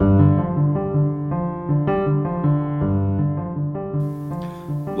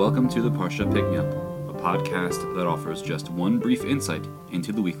Welcome to the Parsha Pick Me Up, a podcast that offers just one brief insight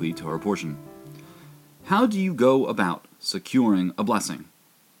into the weekly Torah portion. How do you go about securing a blessing?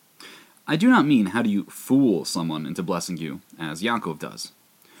 I do not mean how do you fool someone into blessing you, as Yaakov does.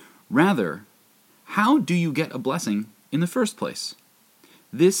 Rather, how do you get a blessing in the first place?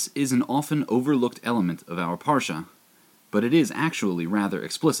 This is an often overlooked element of our Parsha, but it is actually rather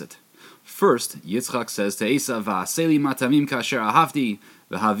explicit. First, Yitzchak says to Esav, "Va'aseli matamim kasher ahavti,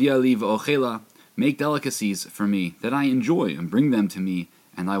 v'havia li v'ochela." Make delicacies for me that I enjoy, and bring them to me,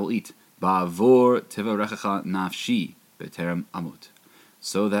 and I will eat. Ba'avor tevarechecha nafshi b'terem amut,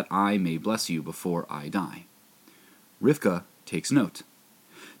 so that I may bless you before I die. Rivka takes note.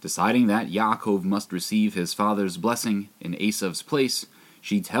 Deciding that Yaakov must receive his father's blessing in Esav's place,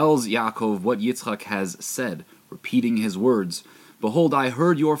 she tells Yaakov what Yitzchak has said, repeating his words. "Behold, I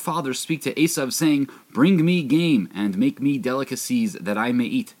heard your father speak to Esav, saying, 'Bring me game, and make me delicacies that I may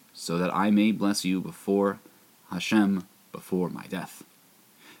eat, so that I may bless you before Hashem, before my death.'"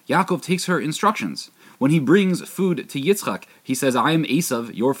 Yaakov takes her instructions. When he brings food to Yitzchak, he says, "I am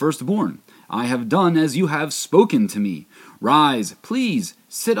Esav, your firstborn. I have done as you have spoken to me. Rise, please,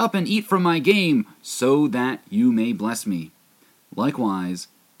 sit up and eat from my game, so that you may bless me." Likewise,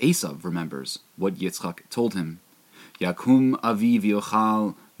 Esav remembers what Yitzchak told him. Yakum avi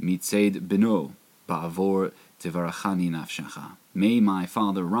v'yochal mitzed beno, ba'avor tevarachani nafshecha. May my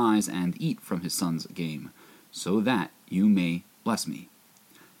father rise and eat from his son's game, so that you may bless me.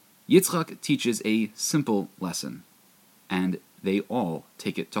 Yitzchak teaches a simple lesson, and they all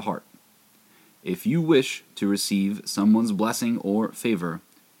take it to heart. If you wish to receive someone's blessing or favor,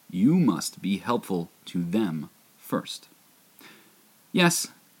 you must be helpful to them first. Yes,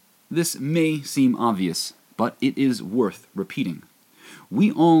 this may seem obvious, but it is worth repeating.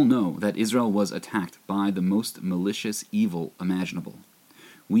 We all know that Israel was attacked by the most malicious evil imaginable.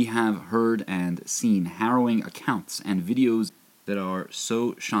 We have heard and seen harrowing accounts and videos that are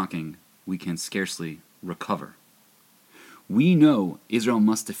so shocking we can scarcely recover. We know Israel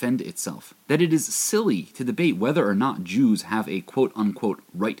must defend itself, that it is silly to debate whether or not Jews have a quote-unquote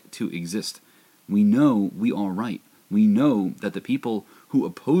right to exist. We know we are right. We know that the people who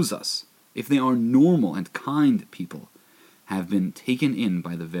oppose us, if they are normal and kind people, have been taken in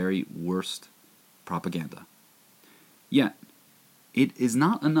by the very worst propaganda. Yet, it is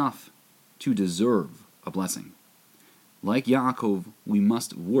not enough to deserve a blessing. Like Yaakov, we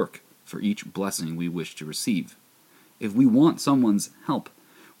must work for each blessing we wish to receive. If we want someone's help,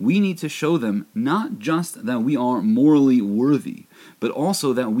 we need to show them not just that we are morally worthy, but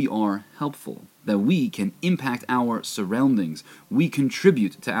also that we are helpful, that we can impact our surroundings, we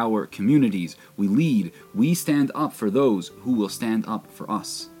contribute to our communities, we lead, we stand up for those who will stand up for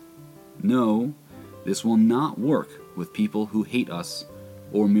us. No, this will not work with people who hate us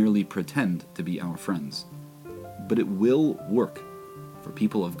or merely pretend to be our friends. But it will work for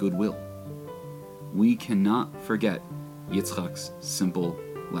people of goodwill. We cannot forget Yitzchak's simple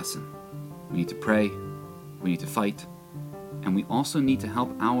lesson. We need to pray, we need to fight, and we also need to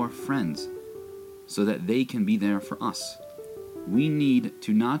help our friends so that they can be there for us. We need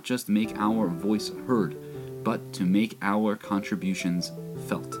to not just make our voice heard, but to make our contributions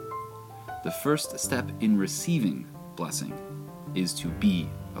felt. The first step in receiving blessing is to be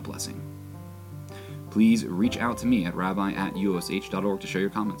a blessing. Please reach out to me at rabbi@uosh.org to share your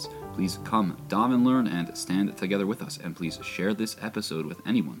comments. Please come, daven and learn, and stand together with us. And please share this episode with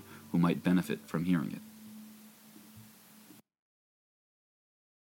anyone who might benefit from hearing it.